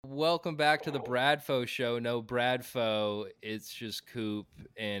Welcome back to the Bradfo Show. No Bradfo, it's just Coop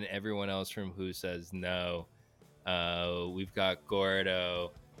and everyone else from Who Says No. We've got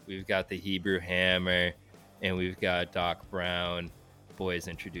Gordo, we've got the Hebrew Hammer, and we've got Doc Brown. Boys,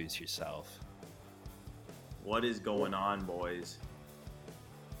 introduce yourself. What is going on, boys?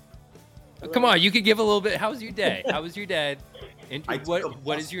 Come on, you could give a little bit. How was your day? How was your day?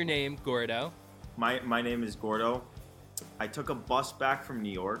 What is your name, Gordo? My name is Gordo. I took a bus back from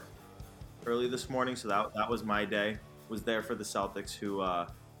New York early this morning, so that was my day. Was there for the Celtics, who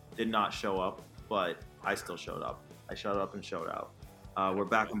did not show up, but I still showed up. I showed up and showed out. We're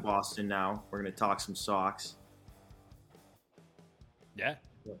back in Boston now. We're gonna talk some Sox. Yeah.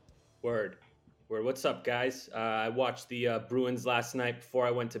 Word. What's up, guys? I watched the Bruins last night before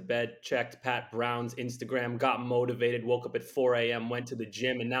I went to bed, checked Pat Brown's Instagram, got motivated, woke up at 4 a.m., went to the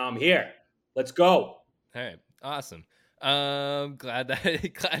gym, and now I'm here. Let's go. All right. Awesome. Glad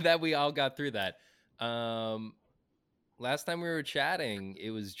that we all got through that. Last time we were chatting, it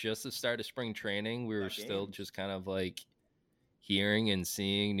was just the start of spring training. We were still just kind of like hearing and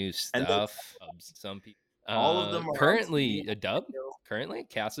seeing new stuff. Some people, all of them are currently a dub. Currently,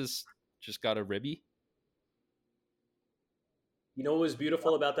 Cassis just got a ribby. You know what was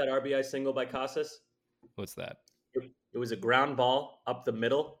beautiful about that RBI single by Casas? What's that? It was a ground ball up the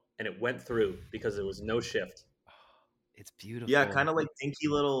middle, and it went through because there was no shift. It's beautiful. Yeah, kind of like dinky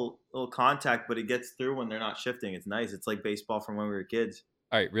little contact, but it gets through when they're not shifting. It's nice. It's like baseball from when we were kids.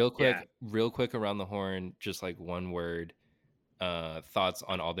 All right, real quick around the horn, just like one word. Thoughts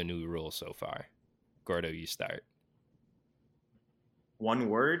on all the new rules so far. Gordo, you start. One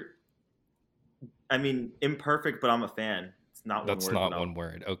word? I mean, imperfect, but I'm a fan. It's not one word. That's not one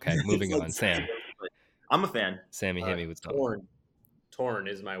word. Okay, moving on. Sam. I'm a fan. Sammy, hit me with torn. Torn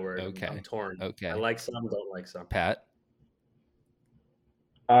is my word. Okay. I'm torn. Okay. I like some, don't like some. Pat?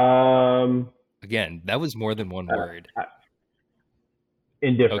 Again, that was more than one word.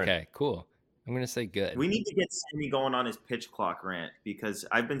 Indifferent. Okay, cool. I'm going to say good. We need to get Sammy going on his pitch clock rant because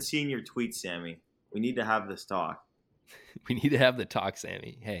I've been seeing your tweets, Sammy. We need to have this talk. We need to have the talk,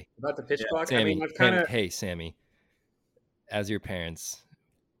 Sammy. Hey. About the pitch clock? Sammy, I mean, I've kinda... hey, Sammy. As your parents,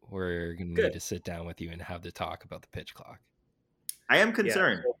 we're going to need to sit down with you and have the talk about the pitch clock. I am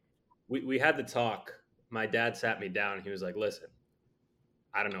concerned. Yeah, so we had the talk. My dad sat me down. He was like, listen,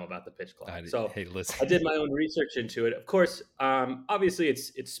 I don't know about the pitch clock. Listen. I did my own research into it. Of course, obviously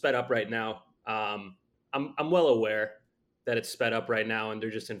it's sped up right now. I'm well aware that it's sped up right now and they're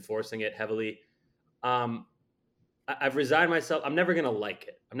just enforcing it heavily. I've resigned myself. I'm never going to like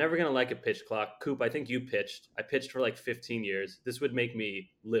it. I'm never going to like a pitch clock. Coop, I think you pitched. I pitched for like 15 years. This would make me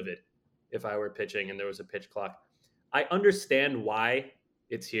livid if I were pitching and there was a pitch clock. I understand why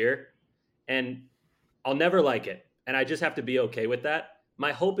it's here and I'll never like it. And I just have to be okay with that.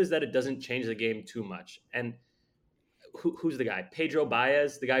 My hope is that it doesn't change the game too much. And who's the guy? Pedro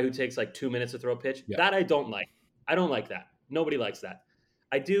Baez, the guy who takes like 2 minutes to throw a pitch. Yeah. That I don't like. I don't like that. Nobody likes that.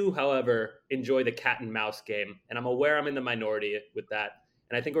 I do, however, enjoy the cat and mouse game. And I'm aware I'm in the minority with that.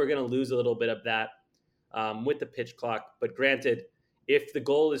 And I think we're going to lose a little bit of that with the pitch clock. But granted, if the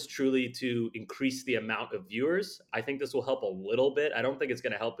goal is truly to increase the amount of viewers, I think this will help a little bit. I don't think it's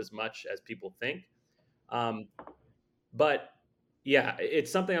going to help as much as people think. But yeah,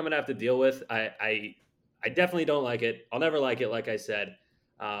 it's something I'm going to have to deal with. I definitely don't like it. I'll never like it, like I said.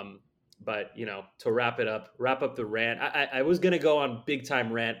 But, you know, to wrap up the rant, I was going to go on big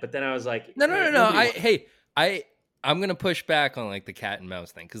time rant, but then I was like, no. I'm going to push back on like the cat and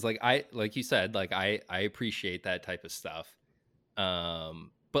mouse thing. Cause like you said, like I appreciate that type of stuff.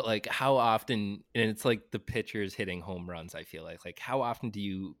 But like how often, and it's like the pitchers hitting home runs, I feel like how often do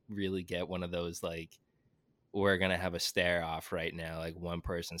you really get one of those, like, we're going to have a stare off right now, like one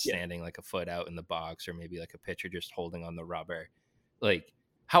person standing like a foot out in the box, or maybe like a pitcher just holding on the rubber. Like,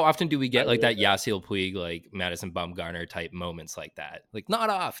 how often do we get like that Yasiel Puig, like Madison Bumgarner type moments like that? Like, not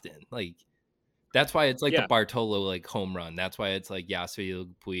often. Like, that's why it's like the Bartolo like home run. That's why it's like Yasiel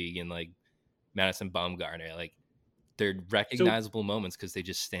Puig and like Madison Bumgarner. Like, they're recognizable moments because they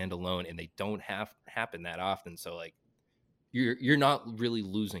just stand alone and they don't happen that often. So like, you're not really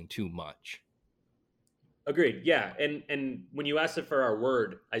losing too much. Agreed. Yeah. And when you asked it for our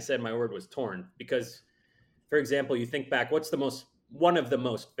word, I said my word was torn because, for example, you think back, one of the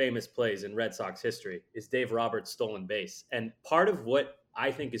most famous plays in Red Sox history is Dave Roberts' stolen base. And part of what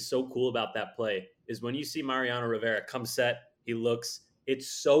I think is so cool about that play is when you see Mariano Rivera come set, he looks, it's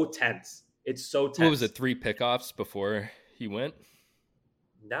so tense. It's so tense. What was it, 3 pickoffs before he went?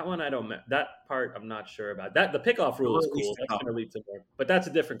 That one, that part I'm not sure about. That the pickoff rule is cool. That's going to lead to more, but that's a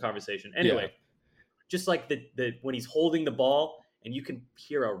different conversation. Anyway, just like the when he's holding the ball and you can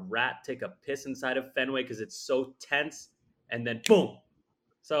hear a rat take a piss inside of Fenway because it's so tense, and then boom.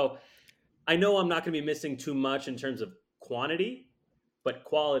 So I know I'm not going to be missing too much in terms of quantity, but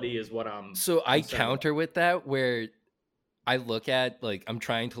quality is what I'm So I concerned about. counter with that, where I look at, like, I'm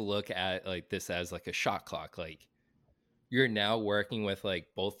trying to look at like this as like a shot clock. Like, you're now working with like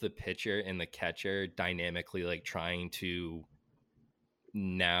both the pitcher and the catcher dynamically, like trying to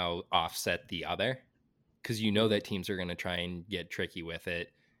now offset the other, because you know that teams are going to try and get tricky with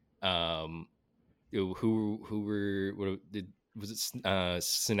it. Who were what did was it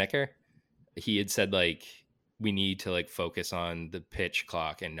Snecker? He had said like we need to like focus on the pitch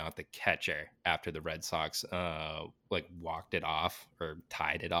clock and not the catcher after the Red Sox like walked it off or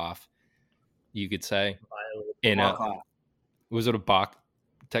tied it off, you could say. In Clock off. was it a balk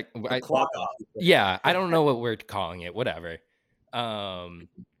Clock off. yeah, I don't know what we're calling it, whatever. But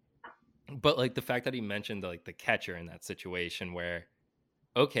like the fact that he mentioned like the catcher in that situation, where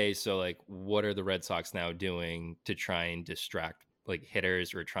okay, so like what are the Red Sox now doing to try and distract like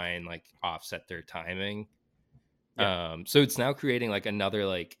hitters or try and like offset their timing? Yeah. So it's now creating like another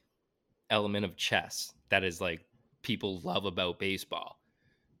like element of chess that is like people love about baseball.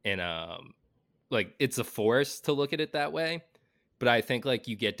 And like it's a force to look at it that way. But I think like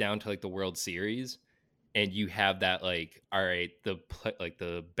you get down to like the World Series and you have that like, all right, like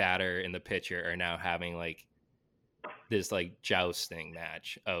the batter and the pitcher are now having like this like jousting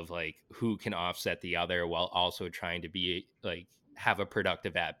match of like who can offset the other while also trying to be like have a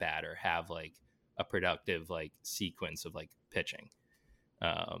productive at bat or have like a productive like sequence of like pitching.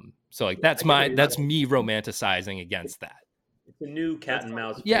 So like that's me romanticizing against that. It's a new cat and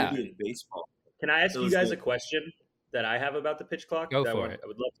mouse. Yeah. In baseball. Can I ask It you was guys good. a question that I have about the pitch clock? Go that for it. I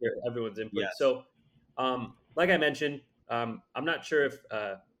would love to hear everyone's input. Yes. So, like I mentioned, I'm not sure if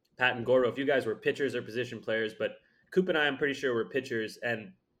Pat and Goro, if you guys were pitchers or position players, but Coop and I, I'm pretty sure we're pitchers.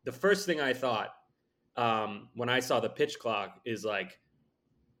 And the first thing I thought when I saw the pitch clock is like,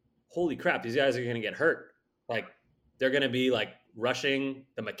 holy crap, these guys are going to get hurt. Like they're going to be like rushing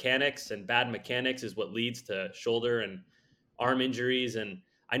the mechanics, and bad mechanics is what leads to shoulder and arm injuries. And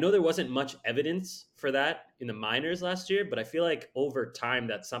I know there wasn't much evidence for that in the minors last year, but I feel like over time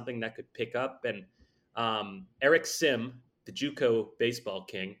that's something that could pick up. And Eric Sim, the JUCO baseball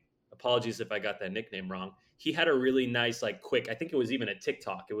king, apologies if I got that nickname wrong. He had a really nice, like quick, I think it was even a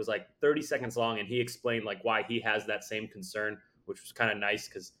TikTok. It was like 30 seconds long. And he explained like why he has that same concern, which was kind of nice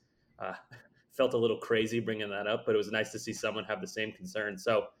because felt a little crazy bringing that up, but it was nice to see someone have the same concern.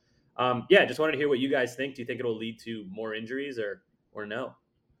 So yeah, just wanted to hear what you guys think. Do you think it'll lead to more injuries or no?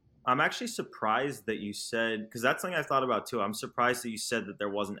 I'm actually surprised that you said, because that's something I thought about too. I'm surprised that you said that there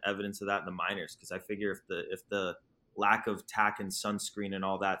wasn't evidence of that in the minors, because I figure if the lack of tack and sunscreen and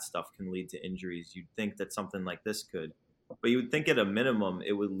all that stuff can lead to injuries, you'd think that something like this could. But you would think at a minimum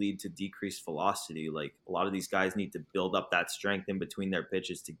it would lead to decreased velocity. Like a lot of these guys need to build up that strength in between their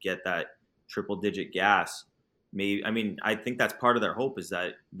pitches to get that triple digit gas. Maybe, I mean, I think that's part of their hope, is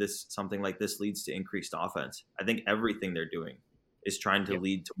that something like this leads to increased offense. I think everything they're doing is trying to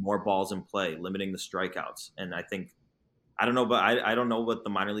lead to more balls in play, limiting the strikeouts. And I think, I don't know, but I don't know what the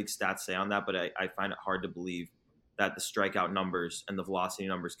minor league stats say on that, but I find it hard to believe that the strikeout numbers and the velocity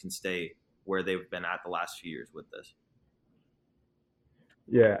numbers can stay where they've been at the last few years with this.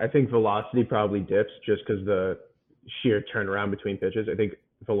 Yeah, I think velocity probably dips just because the sheer turnaround between pitches. I think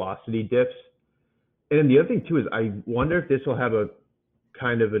velocity dips. And then the other thing too is I wonder if this will have a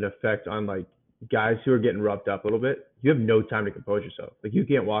kind of an effect on like guys who are getting roughed up a little bit. You have no time to compose yourself. Like you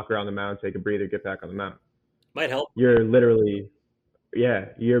can't walk around the mound, take a breather, get back on the mound. Might help. You're literally,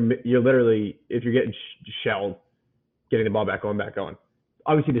 you're literally, if you're getting shelled, getting the ball back on.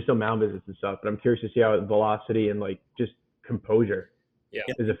 Obviously, there's still mound visits and stuff, but I'm curious to see how velocity and like just composure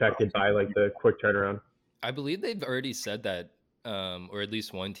is affected by like the quick turnaround. I believe they've already said that, or at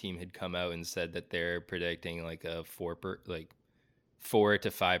least one team had come out and said that they're predicting like a 4 to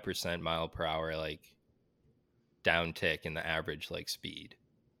 5% mile per hour like downtick in the average like speed.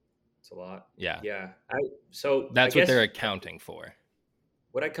 It's a lot. Yeah. So that's what they're accounting for.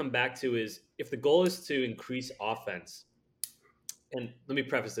 What I come back to is if the goal is to increase offense, and let me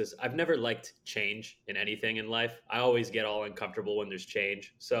preface this, I've never liked change in anything in life. I always get all uncomfortable when there's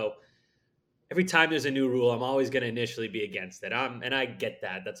change. So every time there's a new rule, I'm always going to initially be against it. And I get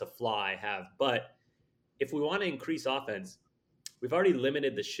that. That's a flaw I have. But if we want to increase offense, we've already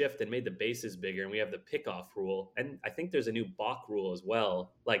limited the shift and made the bases bigger, and we have the pickoff rule. And I think there's a new balk rule as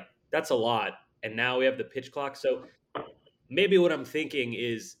well. Like, that's a lot. And now we have the pitch clock. So maybe what I'm thinking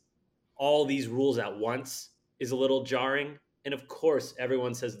is all these rules at once is a little jarring. And of course,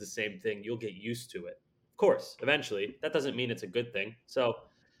 everyone says the same thing. You'll get used to it. Of course, eventually. That doesn't mean it's a good thing. So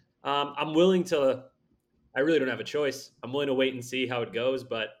I'm willing to. I really don't have a choice. I'm willing to wait and see how it goes,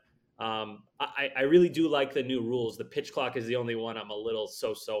 but I really do like the new rules. The pitch clock is the only one I'm a little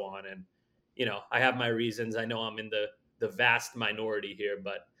so on, and I have my reasons. I know I'm in the vast minority here,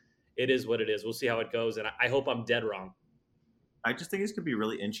 but it is what it is. We'll see how it goes, and I hope I'm dead wrong. I just think it's going to be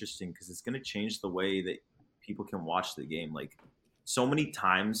really interesting because it's going to change the way that people can watch the game. Like, so many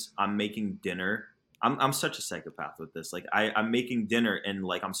times I'm making dinner. I'm such a psychopath with this. Like, I'm making dinner and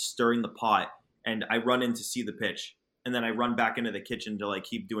like I'm stirring the pot and I run in to see the pitch. And then I run back into the kitchen to like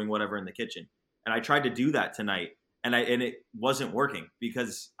keep doing whatever in the kitchen. And I tried to do that tonight and it wasn't working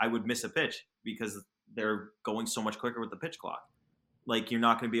because I would miss a pitch because they're going so much quicker with the pitch clock. Like, you're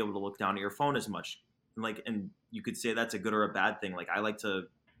not going to be able to look down at your phone as much. And you could say that's a good or a bad thing. Like, I like to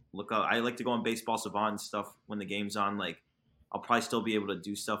look up. I like to go on Baseball Savant and stuff when the game's on. Like, I'll probably still be able to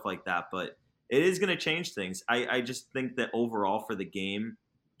do stuff like that, but it is going to change things. I just think that overall for the game,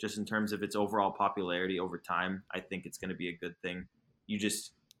 just in terms of its overall popularity over time, I think it's going to be a good thing. You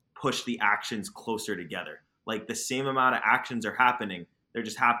just push the actions closer together. Like, the same amount of actions are happening, they're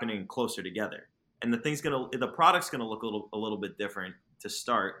just happening closer together. And the product's going to look a little bit different to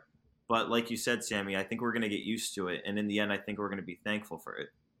start. But like you said, Sammy, I think we're going to get used to it. And in the end, I think we're going to be thankful for it.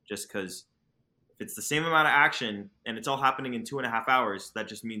 Just because if it's the same amount of action and it's all happening in 2.5 hours, that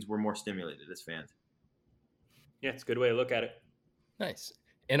just means we're more stimulated as fans. Yeah, it's a good way to look at it. Nice.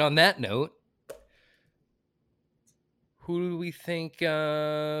 And on that note, who do we think?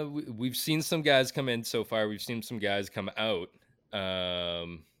 We've seen some guys come in so far. We've seen some guys come out.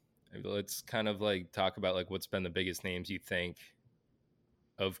 Let's kind of like talk about like what's been the biggest names you think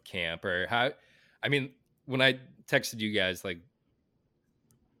of camp, or how. I mean, when I texted you guys, like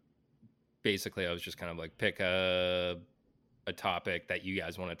basically I was just kind of like, pick a topic that you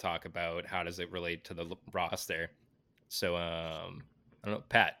guys want to talk about. How does it relate to the roster? So I don't know,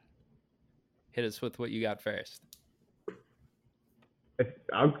 Pat, hit us with what you got first.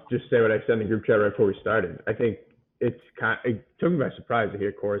 I'll just say what I said in the group chat right before we started. I think it took me by surprise to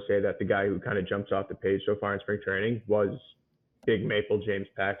hear Cora say that the guy who kind of jumps off the page so far in spring training was Big Maple James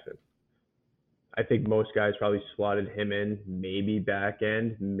Paxton. I think most guys probably slotted him in, maybe back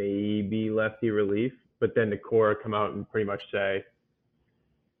end, maybe lefty relief, but then the Cora come out and pretty much say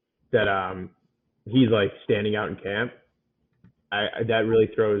that he's like standing out in camp. That really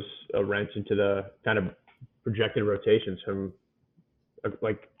throws a wrench into the kind of projected rotations from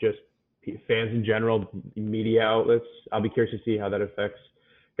like just fans in general, media outlets. I'll be curious to see how that affects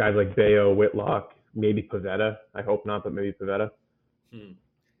guys like Bayo, Whitlock, maybe Pivetta. I hope not, but maybe Pivetta.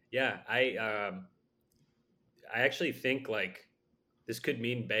 Yeah, I actually think like this could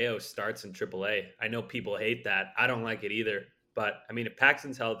mean Bayo starts in AAA. I know people hate that. I don't like it either. But I mean, if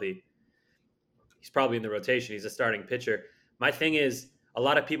Paxton's healthy, he's probably in the rotation. He's a starting pitcher. My thing is, a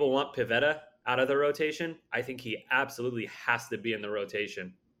lot of people want Pivetta out of the rotation. I think he absolutely has to be in the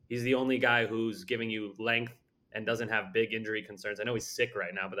rotation. He's the only guy who's giving you length and doesn't have big injury concerns. I know he's sick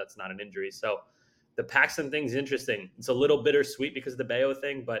right now, but that's not an injury. So the Paxton thing's interesting. It's a little bittersweet because of the Bayo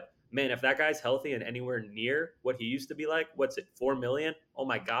thing, but man, if that guy's healthy and anywhere near what he used to be like, what's it, 4 million? Oh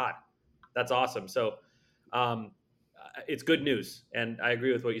my God. That's awesome. So it's good news. And I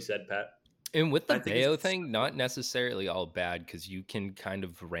agree with what you said, Pat. And with the Bayo thing, not necessarily all bad, because you can kind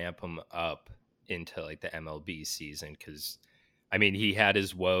of ramp him up into like the MLB season. Because I mean, he had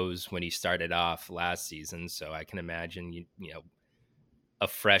his woes when he started off last season, so I can imagine you know a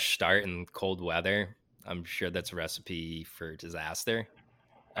fresh start in cold weather. I'm sure that's a recipe for disaster.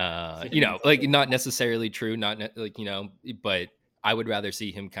 Like not necessarily true, but I would rather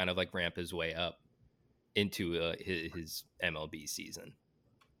see him kind of like ramp his way up into his MLB season.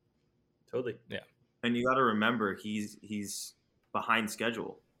 Totally. Yeah. And you got to remember, he's behind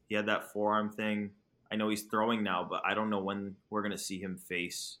schedule. He had that forearm thing. I know he's throwing now, but I don't know when we're going to see him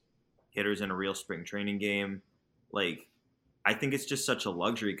face hitters in a real spring training game. Like, I think it's just such a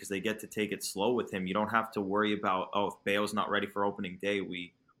luxury because they get to take it slow with him. You don't have to worry about, if Bayo's not ready for opening day,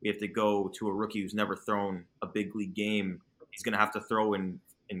 we have to go to a rookie who's never thrown a big league game. He's going to have to throw in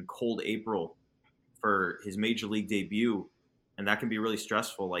cold April for his major league debut. And that can be really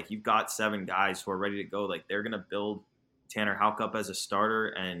stressful. Like, you've got 7 guys who are ready to go. Like, they're going to build Tanner Houck up as a starter,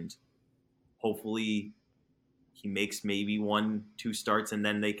 and hopefully he makes maybe 1-2 starts, and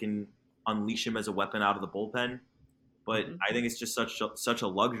then they can unleash him as a weapon out of the bullpen. But I think it's just such a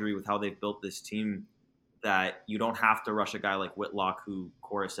luxury with how they've built this team that you don't have to rush a guy like Whitlock, who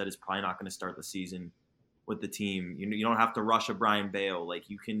Cora said is probably not going to start the season with the team. You don't have to rush a Brian Bayo. Like,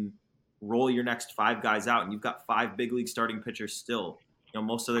 you can roll your next 5 guys out, and you've got 5 big league starting pitchers still.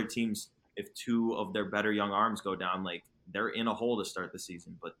 Most other teams if two of their better young arms go down, like they're in a hole to start the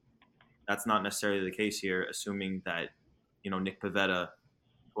season. But that's not necessarily the case here, assuming that, Nick Pivetta,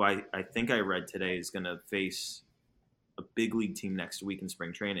 who I think I read today is going to face a big league team next week in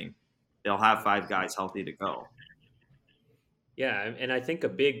spring training. They'll have 5 guys healthy to go. Yeah, and I think a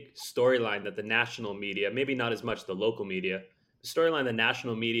big storyline that the national media, maybe not as much the local media, the storyline the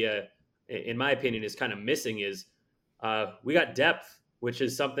national media, in my opinion, is kind of missing is we got depth, which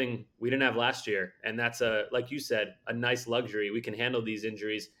is something we didn't have last year. And that's, like you said, a nice luxury. We can handle these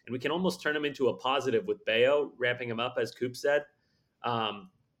injuries, and we can almost turn them into a positive with Bayo, ramping him up, as Coop said.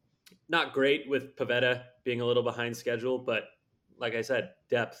 Not great with Pivetta being a little behind schedule, but like I said,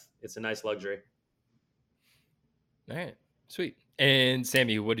 depth, it's a nice luxury. All right. Sweet. And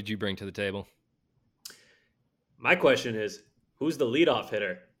Sammy, what did you bring to the table? My question is, who's the leadoff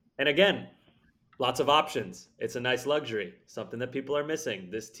hitter? And again, lots of options. It's a nice luxury, something that people are missing.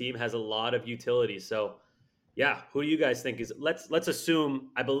 This team has a lot of utility. So, yeah, who do you guys think is? Let's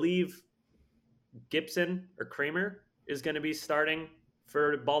assume, I believe Gibson or Kramer is going to be starting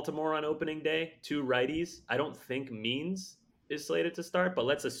for Baltimore on opening day. 2 righties. I don't think Means is slated to start, but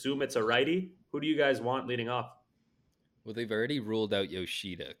let's assume it's a righty. Who do you guys want leading off? Well, they've already ruled out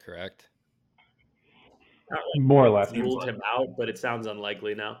Yoshida, correct? More or less. Ruled him out, but it sounds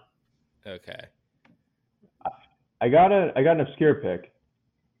unlikely now. Okay. I got an obscure pick.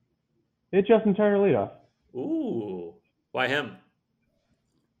 It's Justin Turner leadoff. Ooh, why him?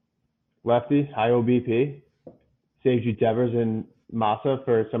 Lefty, high OBP. Saves you Devers and Massa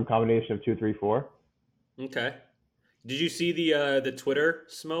for some combination of 2, 3, 4. Okay. Did you see the Twitter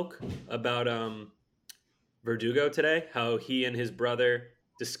smoke about Verdugo today? How he and his brother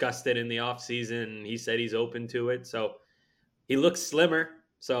discussed it in the offseason. He said he's open to it. So he looks slimmer.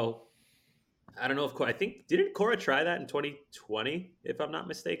 So I don't know if didn't Cora try that in 2020, if I'm not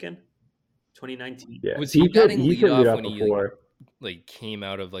mistaken? 2019. Yeah. Was he batting leadoff lead when he before. like came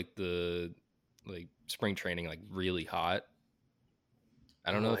out of like the spring training like really hot?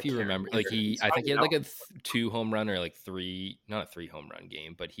 I don't know if you remember. Like I think he had like a 2 home run or like 3, not a 3 home run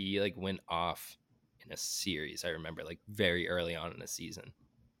game, but he like went off in a series. I remember like very early on in the season.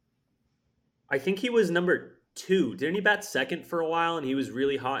 I think he was number 2. Didn't he bat second for a while and he was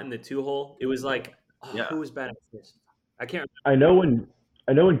really hot in the 2-hole? It was like, who was batting first? I can't remember.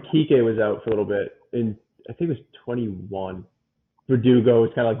 I know when Kike was out for a little bit, in I think it was 21. Verdugo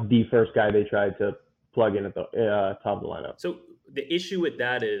was kind of like the first guy they tried to plug in at the top of the lineup. So the issue with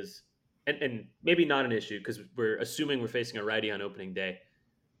that is, and maybe not an issue because we're assuming we're facing a righty on opening day.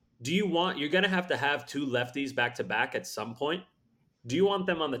 You're going to have 2 lefties back to back at some point. Do you want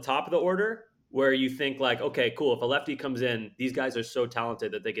them on the top of the order where you think like, okay, cool, if a lefty comes in, these guys are so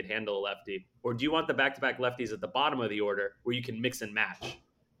talented that they could handle a lefty? Or do you want the back-to-back lefties at the bottom of the order where you can mix and match?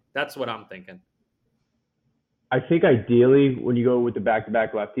 That's what I'm thinking. I think ideally when you go with the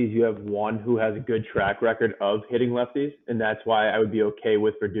back-to-back lefties, you have one who has a good track record of hitting lefties, and that's why I would be okay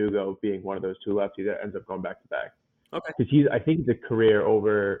with Verdugo being one of those 2 lefties that ends up going back-to-back. Okay. Because I think he's a career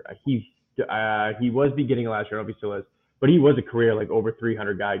over, he was beginning last year, I don't know if he still is, but he was a career like over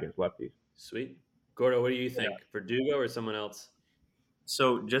 300 guy against lefties. Sweet. Gordo, what do you think? Verdugo or someone else?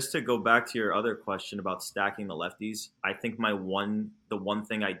 So just to go back to your other question about stacking the lefties, I think the one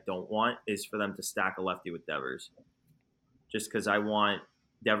thing I don't want is for them to stack a lefty with Devers. Just because I want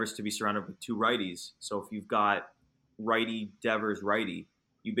Devers to be surrounded with 2 righties. So if you've got righty, Devers, righty,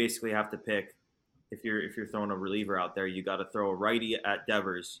 you basically have to pick, if you're throwing a reliever out there, you got to throw a righty at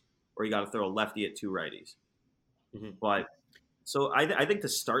Devers or you got to throw a lefty at 2 righties. Mm-hmm. But so I think to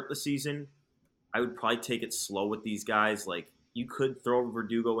start the season, I would probably take it slow with these guys. Like, you could throw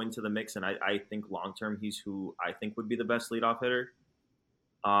Verdugo into the mix, and I think long-term he's who I think would be the best leadoff hitter.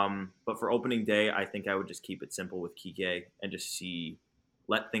 But for opening day, I think I would just keep it simple with Kike and just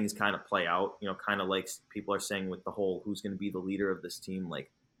let things kind of play out. Kind of like people are saying with the whole who's going to be the leader of this team.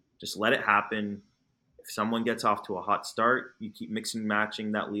 Like, just let it happen. If someone gets off to a hot start, you keep mixing,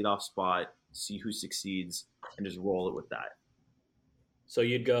 matching that leadoff spot, see who succeeds, and just roll it with that. So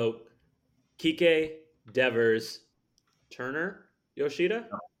you'd go Kike, Devers, Turner, Yoshida?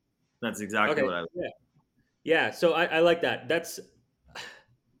 That's exactly what I would. Yeah, so I like that. That's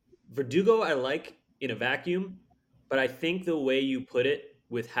Verdugo I like in a vacuum, but I think the way you put it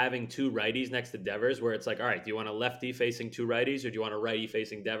with having 2 righties next to Devers, where it's like, all right, do you want a lefty facing 2 righties or do you want a righty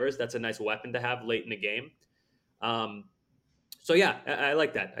facing Devers? That's a nice weapon to have late in the game. So yeah, I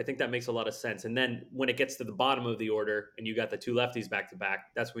like that. I think that makes a lot of sense. And then when it gets to the bottom of the order and you got the 2 lefties back to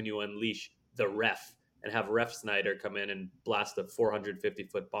back, that's when you unleash the ref and have Ref Snyder come in and blast a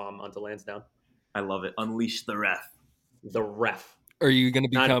 450-foot bomb onto Lansdowne. I love it. Unleash the ref. The ref. Are you going to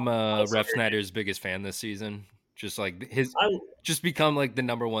Not become all Ref soccer games. Snyder's biggest fan this season? Just like I- just become like the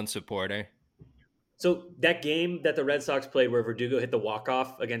number one supporter. So that game that the Red Sox played where Verdugo hit the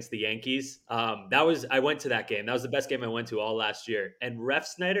walk-off against the Yankees, I went to that game. That was the best game I went to all last year. And Ref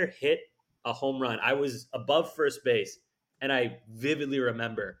Snyder hit a home run. I was above first base, and I vividly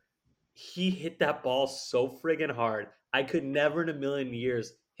remember he hit that ball so friggin' hard. I could never in a million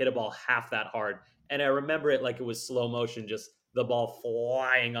years hit a ball half that hard. And I remember it like it was slow motion, just the ball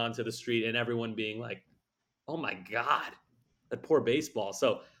flying onto the street and everyone being like, oh my God, that poor baseball.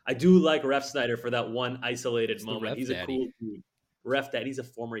 So I do like Ref Snyder for that one isolated It's the moment. Ref He's Daddy. a cool dude. Ref Daddy's a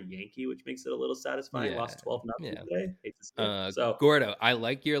former Yankee, which makes it a little satisfying. Yeah, Lost 12-0 yeah. today. Hate to see it. So Gordo, I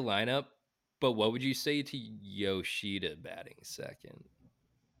like your lineup, but what would you say to Yoshida batting second?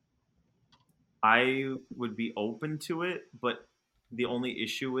 I would be open to it, but the only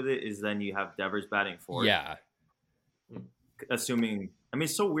issue with it is then you have Devers batting fourth. Yeah. Assuming, I mean,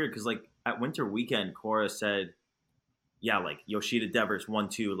 it's so weird because like at Winter Weekend, Cora said, yeah, like Yoshida Devers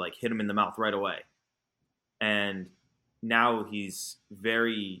 1-2, like hit him in the mouth right away. And now he's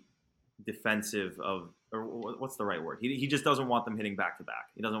very defensive of, or what's the right word? He just doesn't want them hitting back to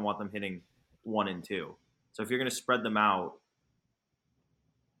back. He doesn't want them hitting 1 and 2. So if you're going to spread them out,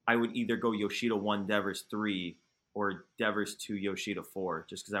 I would either go Yoshida 1, Devers 3, or Devers 2, Yoshida 4,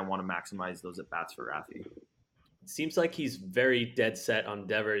 just because I want to maximize those at bats for Rafi. it seems like he's very dead set on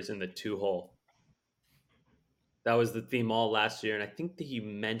Devers in the 2-hole. That was the theme all last year, and I think that he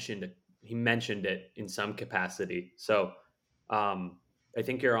mentioned it in some capacity. So I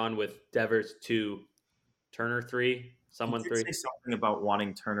think you're on with Devers 2, Turner 3, someone He 3. did say something about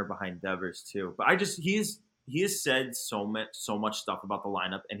wanting Turner behind Devers too, but I just he has said so much stuff about the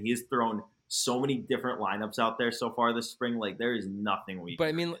lineup, and he has thrown so many different lineups out there so far this spring. Like there is nothing we. But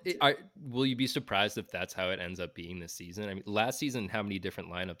I mean, will you be surprised if that's how it ends up being this season? I mean, last season, how many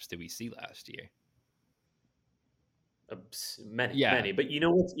different lineups did we see last year? Many. But you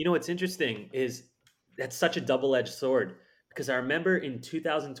know what's interesting is that's such a double-edged sword, because I remember in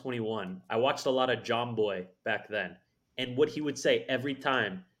 2021, I watched a lot of John Boy back then, and what he would say every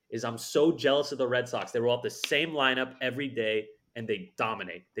time is, "I'm so jealous of the Red Sox. They roll out the same lineup every day and they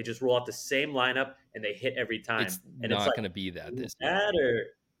dominate. They just roll out the same lineup and they hit every time." It's and not it's like, going to be that this year.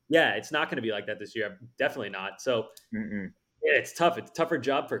 Yeah, it's not going to be like that this year. Definitely not. So yeah, it's tough. It's a tougher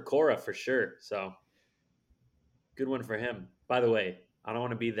job for Cora for sure. So good one for him. By the way, I don't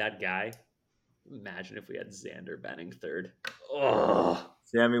want to be that guy. Imagine if we had Xander batting third. Oh,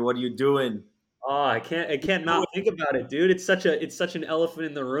 Sammy, what are you doing? Oh, I can't not think about it, dude. It's such an elephant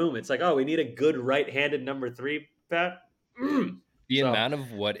in the room. It's like, oh, we need a good right-handed number 3 bat. The amount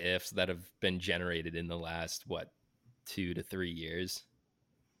of what ifs that have been generated in the last 2 to 3 years.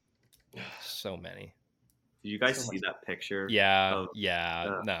 So many. Did you guys see that picture? Yeah.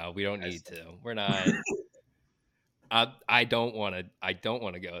 No, we don't need to. We're not. I don't want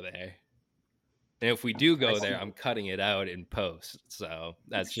to go there. And if we do go there, I'm cutting it out in post. So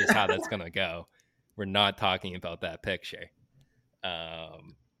that's just how that's going to go. We're not talking about that picture.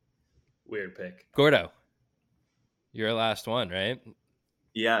 Weird pick. Gordo, your last one, right?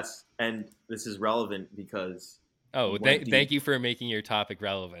 Yes. And this is relevant because... thank you for making your topic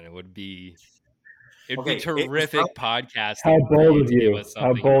relevant. It'd be terrific podcasting. How bold of you.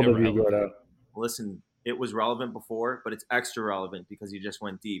 How bold of you, Gordo. Listen, it was relevant before, but it's extra relevant because you just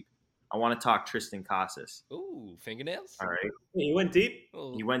went deep. I want to talk Tristan Casas. Ooh, fingernails? All right. He went deep?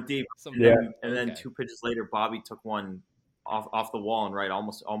 He went deep. And then 2 pitches later, Bobby took one off the wall and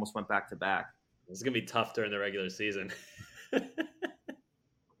almost went back to back. It's going to be tough during the regular season. Did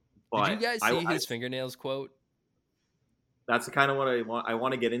you guys see his fingernails quote? That's the kind of what I want. I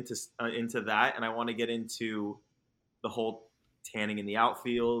want to get into that, and I want to get into the whole tanning in the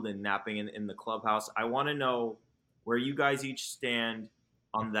outfield and napping in the clubhouse. I want to know where you guys each stand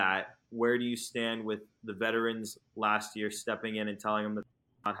on that. Where do you stand with the veterans last year stepping in and telling them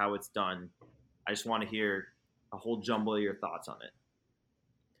not how it's done? I just want to hear a whole jumble of your thoughts on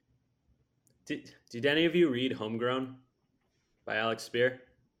it. Did any of you read Homegrown by Alex Spear?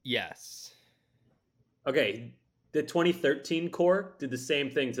 Yes. Okay, the 2013 core did the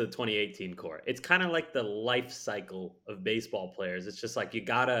same thing to the 2018 core. It's kind of like the life cycle of baseball players. It's just like you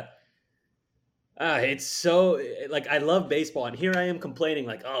gotta... it's so like I love baseball, and here I am complaining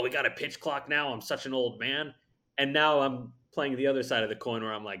like, oh, we got a pitch clock now. I'm such an old man, and now I'm playing the other side of the coin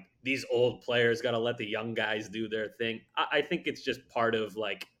where I'm like, these old players got to let the young guys do their thing. I think it's just part of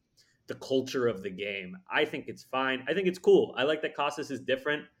like the culture of the game. I think it's fine. I think it's cool. I like that Casas is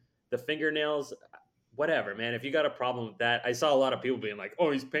different. The fingernails, whatever, man. If you got a problem with that, I saw a lot of people being like, oh,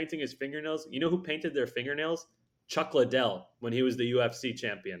 he's painting his fingernails. You know who painted their fingernails? Chuck Liddell when he was the UFC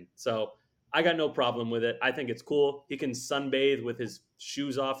champion. So I got no problem with it. I think it's cool. He can sunbathe with his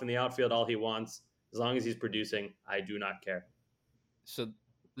shoes off in the outfield all he wants. As long as he's producing, I do not care. So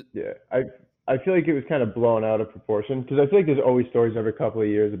Yeah, I feel like it was kind of blown out of proportion because I feel like there's always stories every couple of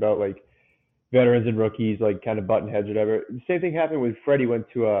years about like veterans and rookies like kind of button heads or whatever. The same thing happened when Freddie went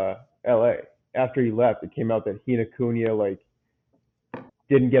to LA. After he left, it came out that he and Acuna like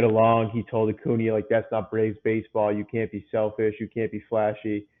didn't get along. He told Acuna like that's not Braves baseball. You can't be selfish. You can't be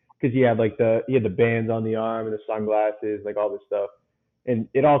flashy because he had the bands on the arm and the sunglasses, like all this stuff, and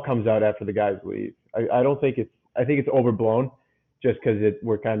it all comes out after the guys leave. I don't think I think it's overblown just because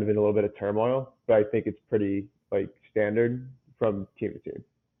we're kind of in a little bit of turmoil, but I think it's pretty like standard from team to team.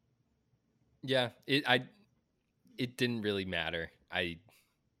 yeah, it didn't really matter.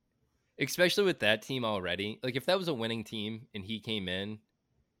 Especially with that team already. Like if that was a winning team and he came in,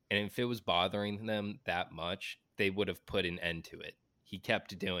 and if it was bothering them that much, they would have put an end to it. He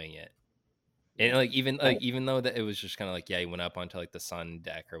kept doing it. And even though that it was just kind of like, yeah, he went up onto like the sun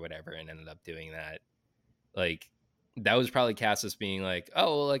deck or whatever and ended up doing that. Like that was probably Cassis being like,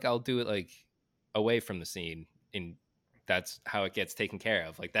 oh, well, like I'll do it like away from the scene, and that's how it gets taken care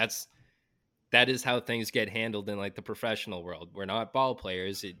of. Like that is how things get handled in like the professional world. We're not ball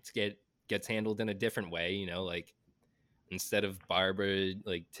players. It gets handled in a different way, you know, like instead of Barbara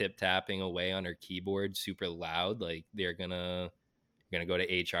like tip tapping away on her keyboard super loud, like they're gonna go to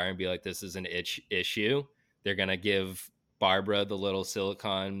HR and be like, this is an issue. They're gonna give Barbara the little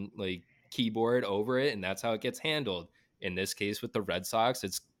silicone like keyboard over it, and that's how it gets handled. In this case with the Red Sox,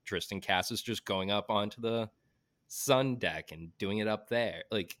 it's Triston Cassis just going up onto the sun deck and doing it up there.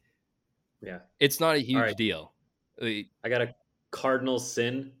 Like, Yeah, it's not a huge deal. I got a cardinal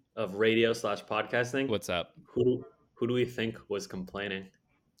sin of radio/podcasting. What's up? Who do we think was complaining?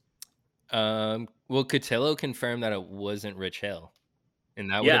 Well, Cotillo confirmed that it wasn't Rich Hill,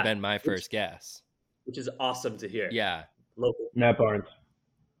 and that would have been my first guess. Which is awesome to hear. Yeah, Local. Matt Barnes.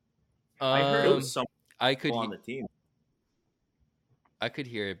 I heard it was someone I could on the team. I could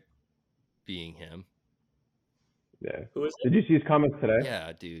hear it being him. Yeah. Who is it? Did you see his comments today?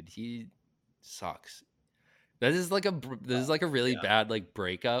 Yeah, dude, he sucks. This is like a really bad like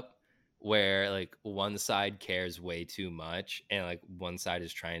breakup where like one side cares way too much and like one side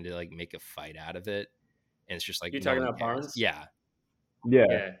is trying to like make a fight out of it, and it's just like You're talking about Barnes? Yeah.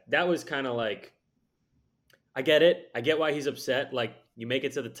 Yeah, that was kind of like, I get it. I get why he's upset. Like you make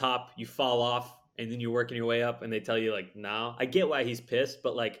it to the top, you fall off, and then you're working your way up, and they tell you like, no. I get why he's pissed,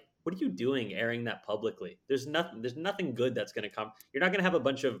 but like, what are you doing airing that publicly? There's nothing good that's going to come. You're not going to have a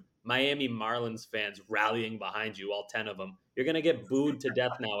bunch of Miami Marlins fans rallying behind you, all 10 of them. You're going to get booed to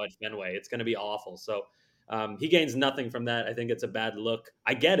death now at Fenway. It's going to be awful. So he gains nothing from that. I think it's a bad look.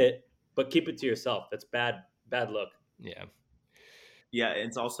 I get it, but keep it to yourself. That's bad look. Yeah. Yeah,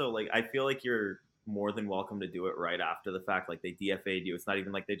 it's also like I feel like you're more than welcome to do it right after the fact. Like they DFA'd you. It's not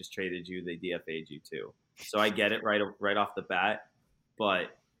even like they just traded you; they DFA'd you too. So I get it right off the bat. But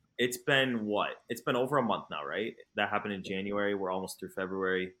it's been what? It's been over a month now, right? That happened in January. We're almost through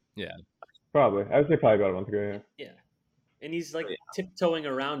February. Yeah. Probably. I would say probably about a month ago. Yeah. And he's like tiptoeing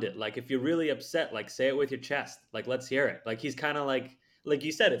around it. Like if you're really upset, like say it with your chest. Like let's hear it. Like he's kind of like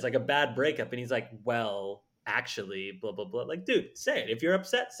you said, it's like a bad breakup, and he's like, well, actually, blah blah blah. Like, dude, say it. If you're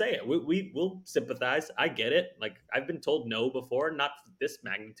upset, say it. We will sympathize. I get it. Like I've been told no before, not this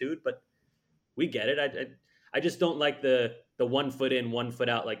magnitude, but we get it. I just don't like the 1 foot in, 1 foot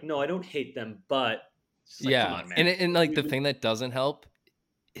out. Like, no, I don't hate them, but like, yeah, come on, man. and like the thing that doesn't help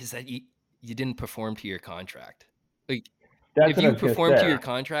is that you didn't perform to your contract. Like, if you performed to your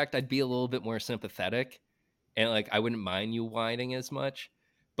contract, I'd be a little bit more sympathetic, and like I wouldn't mind you whining as much.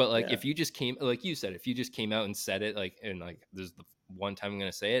 But like if you just came, like you said, if you just came out and said it, like, and like this is the one time I'm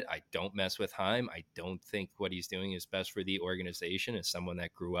going to say it, I don't mess with Heim. I don't think what he's doing is best for the organization. As someone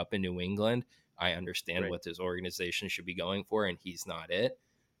that grew up in New England, I understand what this organization should be going for, and he's not it.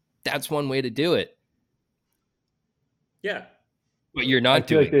 That's one way to do it. Yeah. But you're not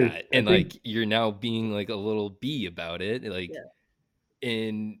doing that. And like you're now being like a little bee about it. Like,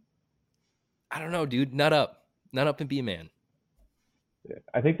 and I don't know, dude, nut up and be a man. Yeah.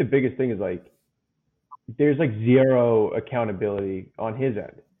 I think the biggest thing is like there's like zero accountability on his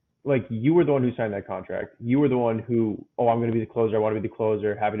end. Like you were the one who signed that contract. You were the one who, I'm going to be the closer. I want to be the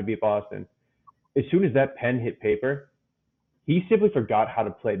closer. Happy to be at Boston. As soon as that pen hit paper, he simply forgot how to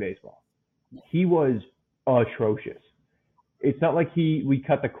play baseball. He was atrocious. It's not like we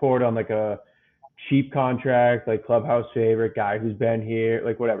cut the cord on like a cheap contract, like clubhouse favorite guy who's been here,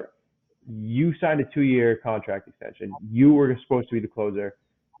 like whatever. You signed a 2-year contract extension. You were supposed to be the closer.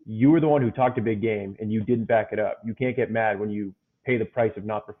 you were the one who talked a big game and you didn't back it up. You can't get mad when you pay the price of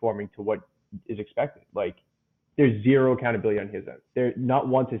not performing to what is expected. Like, there's zero accountability on his end. There, not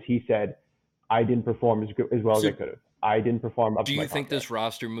once has he said, "I didn't perform as well as I could have. I didn't perform up to Do my you think contract." this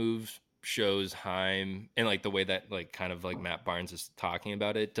roster move shows Heim, and like the way that like kind of like Matt Barnes is talking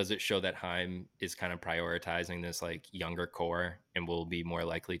about it, does it show that Heim is kind of prioritizing this like younger core and will be more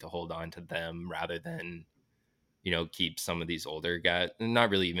likely to hold on to them rather than, you know, keep some of these older guys, not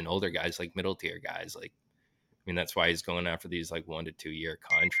really even older guys, like middle tier guys? Like, I mean, that's why he's going after these like 1 to 2 year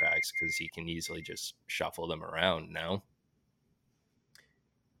contracts, because he can easily just shuffle them around now.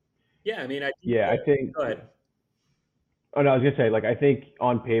 Yeah, I mean, I think. Go ahead. Oh no, I was gonna say, like, I think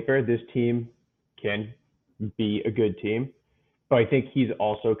on paper this team can be a good team, but I think he's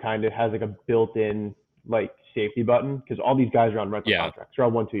also kind of has like a built-in like safety button because all these guys are on rental contracts, they're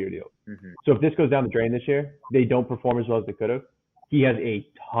on 1 2 year deals. Mhm. So if this goes down the drain this year, they don't perform as well as they could have. He has a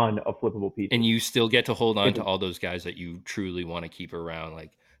ton of flippable pieces, and you still get to hold on to all those guys that you truly want to keep around,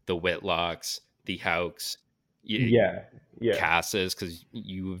 like the Whitlocks, the Houks, Cassis, because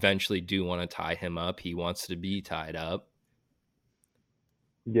you eventually do want to tie him up. He wants to be tied up.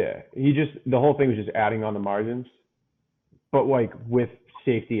 Yeah, the whole thing was just adding on the margins, but like with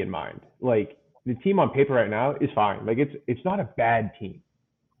safety in mind. Like, the team on paper right now is fine. Like, it's not a bad team.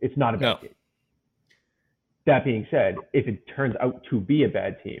 It's not a bad team. That being said, if it turns out to be a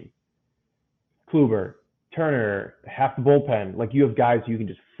bad team, Kluber, Turner, half the bullpen, like, you have guys you can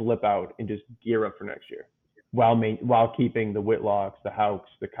just flip out and just gear up for next year, while keeping the Whitlocks, the Houks,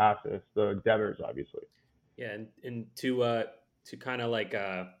 the Casas, the Devers, obviously. Yeah, and to kind of like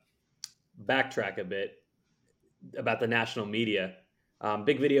backtrack a bit about the national media,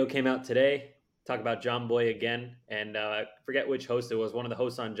 big video came out today. Talk about John Boy again, and I forget which host it was. One of the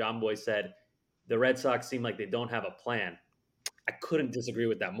hosts on John Boy said the Red Sox seem like they don't have a plan. I couldn't disagree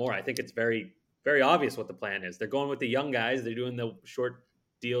with that more. I think it's very, very obvious what the plan is. They're going with the young guys. They're doing the short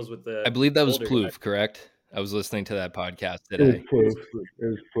deals with the. I believe that was Plouffe, guys. Correct? I was listening to that podcast today. It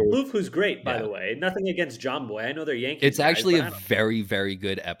was Plouffe, who's great, by the way. Nothing against John Boy. I know they're Yankees. It's actually a very, very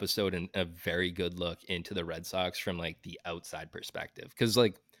good episode and a very good look into the Red Sox from like the outside perspective. Because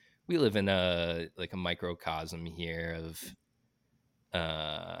like we live in a microcosm here of,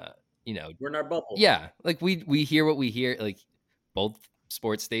 you know, we're in our bubble. Yeah, like we hear what we hear. Like, both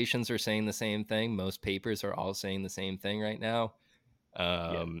sports stations are saying the same thing. Most papers are all saying the same thing right now.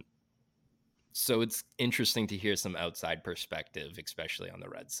 So it's interesting to hear some outside perspective, especially on the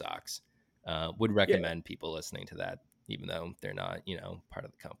Red Sox. Would recommend people listening to that, even though they're not, you know, part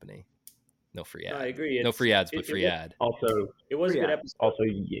of the company. No free ad. No, I agree. No free ads, but free ad. Also, it was a good episode. Also,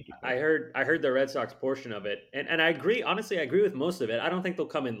 I heard the Red Sox portion of it, and I agree. Honestly, I agree with most of it. I don't think they'll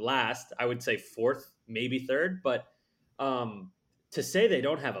come in last. I would say fourth, maybe third. But to say they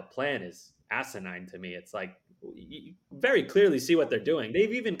don't have a plan is asinine to me. It's like, you very clearly see what they're doing.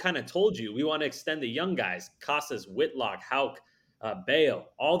 They've even kind of told you, we want to extend the young guys: Casas, Whitlock, Houck, Bale,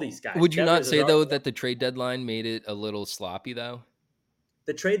 all these guys. Would you not say though that the trade deadline made it a little sloppy though?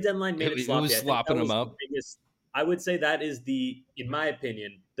 The trade deadline made it sloppy. It was slopping them up. I would say that is in my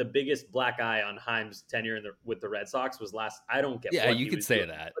opinion, the biggest black eye on Heim's tenure with the Red Sox was last. I don't get. Yeah, you could say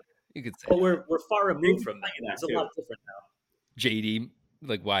that. You could say. But we're far removed from that. It's a lot different now. JD,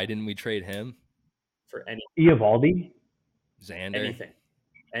 like, why didn't we trade him for any Eovaldi, Xander,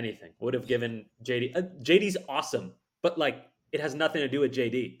 anything would have given JD. JD's awesome, but like, it has nothing to do with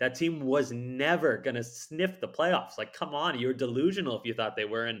JD. That team was never going to sniff the playoffs. Like, come on, you're delusional if you thought they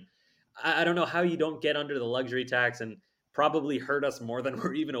were. And I don't know how you don't get under the luxury tax and probably hurt us more than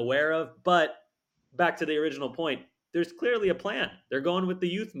we're even aware of. But back to the original point, there's clearly a plan. They're going with the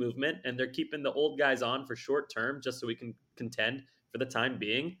youth movement, and they're keeping the old guys on for short term just so we can contend for the time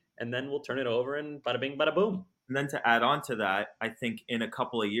being. And then we'll turn it over and bada bing, bada boom. And then to add on to that, I think in a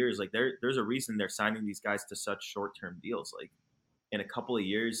couple of years, like there's a reason they're signing these guys to such short-term deals. Like, in a couple of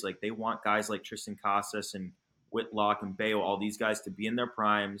years, like, they want guys like Tristan Casas and Whitlock and Bayo, all these guys to be in their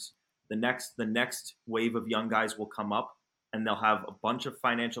primes. The next wave of young guys will come up, and they'll have a bunch of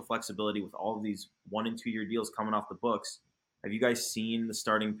financial flexibility with all of these 1 and 2 year deals coming off the books. Have you guys seen the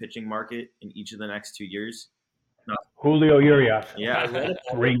starting pitching market in each of the next 2 years? Julio Urias. Yeah.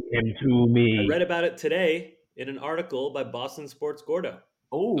 Bring him to me. I read about it today in an article by Boston Sports Gordo.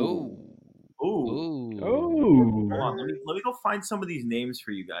 Ooh. Oh. Hold on, let me go find some of these names for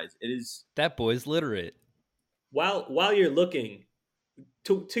you guys. It is that boy's literate. While you're looking,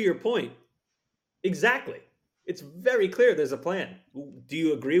 to your point, exactly. It's very clear there's a plan. Do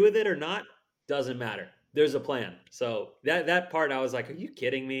you agree with it or not? Doesn't matter. There's a plan. So that part, I was like, are you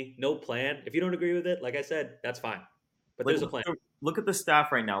kidding me? No plan. If you don't agree with it, like I said, that's fine. But there's a plan. look at the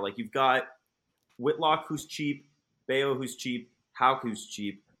staff right now. Like you've got Whitlock, who's cheap, Bayo, who's cheap, Houck, who's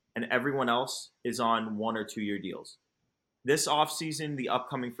cheap, and everyone else is on 1 or 2 year deals. This offseason, the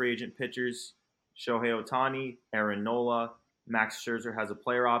upcoming free agent pitchers, Shohei Ohtani, Aaron Nola, Max Scherzer has a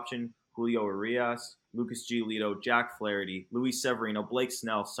player option, Julio Urias, Lucas Giolito, Jack Flaherty, Luis Severino, Blake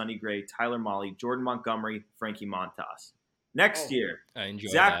Snell, Sonny Gray, Tyler Mahle, Jordan Montgomery, Frankie Montas. Next year, I enjoy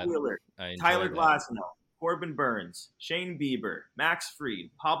Zach that. Wheeler, I enjoy Tyler that. Glasnow, Corbin Burns, Shane Bieber, Max Fried,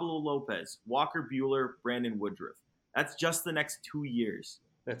 Pablo Lopez, Walker Buehler, Brandon Woodruff. That's just the next 2 years.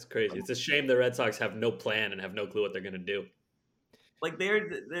 That's crazy. It's a shame the Red Sox have no plan and have no clue what they're going to do. Like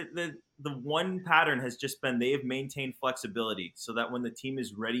the one pattern has just been they have maintained flexibility so that when the team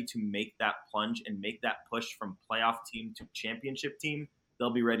is ready to make that plunge and make that push from playoff team to championship team, they'll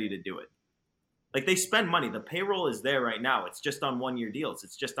be ready to do it. Like they spend money. The payroll is there right now. It's just on 1 year deals.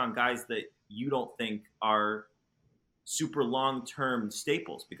 It's just on guys that you don't think are super long-term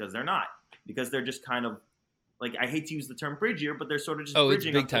staples because they're not. Because they're just kind of like, I hate to use the term bridge year, but they're sort of just It's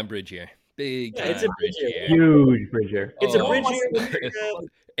bridging. big time bridge year. Big time it's a bridge bridge year. Huge bridge year. It's a Oh. bridge year.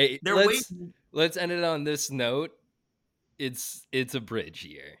 Hey, They're let's end it on this note. It's a bridge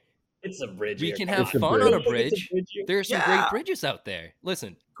year. It's a bridge We year. can have It's a fun bridge. on a bridge. There are some Yeah. great bridges out there.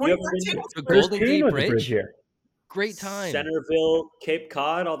 Listen, 2013 was the the bridge. Golden 13 Gate was a Bridge, bridge year. great time. Centerville, Cape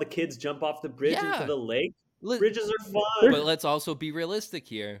Cod, all the kids jump off the bridge Yeah. into the lake. Li- Bridges are fun. But let's also be realistic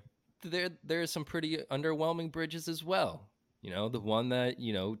here. There are some pretty underwhelming bridges as well. You know, the one that,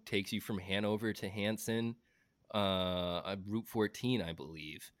 takes you from Hanover to Hanson, Route 14, I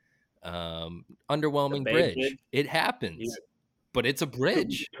believe. Underwhelming Bay bridge. Bridge. It happens. Yeah. But it's a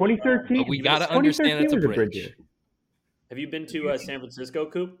bridge. 2013. But we gotta understand it's a 2013 was bridge. year. Have you been to San Francisco,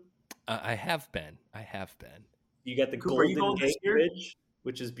 Coop? I have been. You got the Coop, are you Golden going this Gate year? Bridge,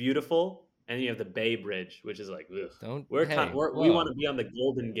 which is beautiful, and then you have the Bay Bridge, which is like, ugh. We whoa. want to be on the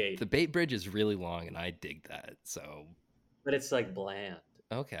Golden Gate, The Bay Bridge is really long, and I dig that. So, but it's like bland.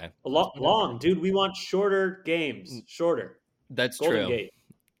 okay. Long, dude. We want shorter games. Shorter. That's Golden true. Gate.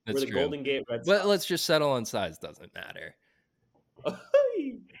 That's We're the true. Golden Gate Red But Sox. let's just settle on size. Doesn't matter.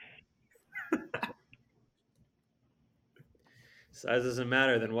 Size doesn't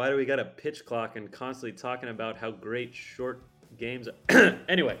matter. Then why do we got a pitch clock and constantly talking about how great short games are?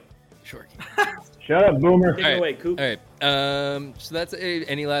 Anyway, Sure. Shut up, Boomer. take All it right. away, Coop. All right. So that's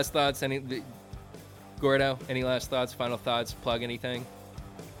any last thoughts? Gordo, any last thoughts? Final thoughts? Plug anything?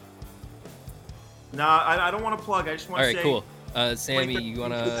 Nah, I don't want to plug. I just want All to right, say. cool. Sammy, you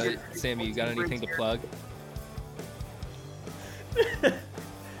got anything to plug?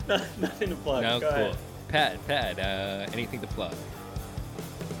 Nothing to plug. No, Go cool. ahead. Pat, anything to plug?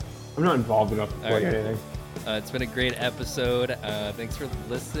 I'm not involved enough to All plug right. anything. It's been a great episode. Thanks for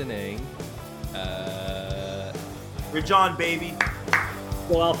listening. Rich on, baby.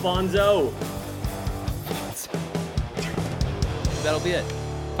 Go Alfonso. That'll be it.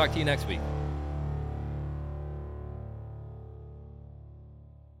 Talk to you next week.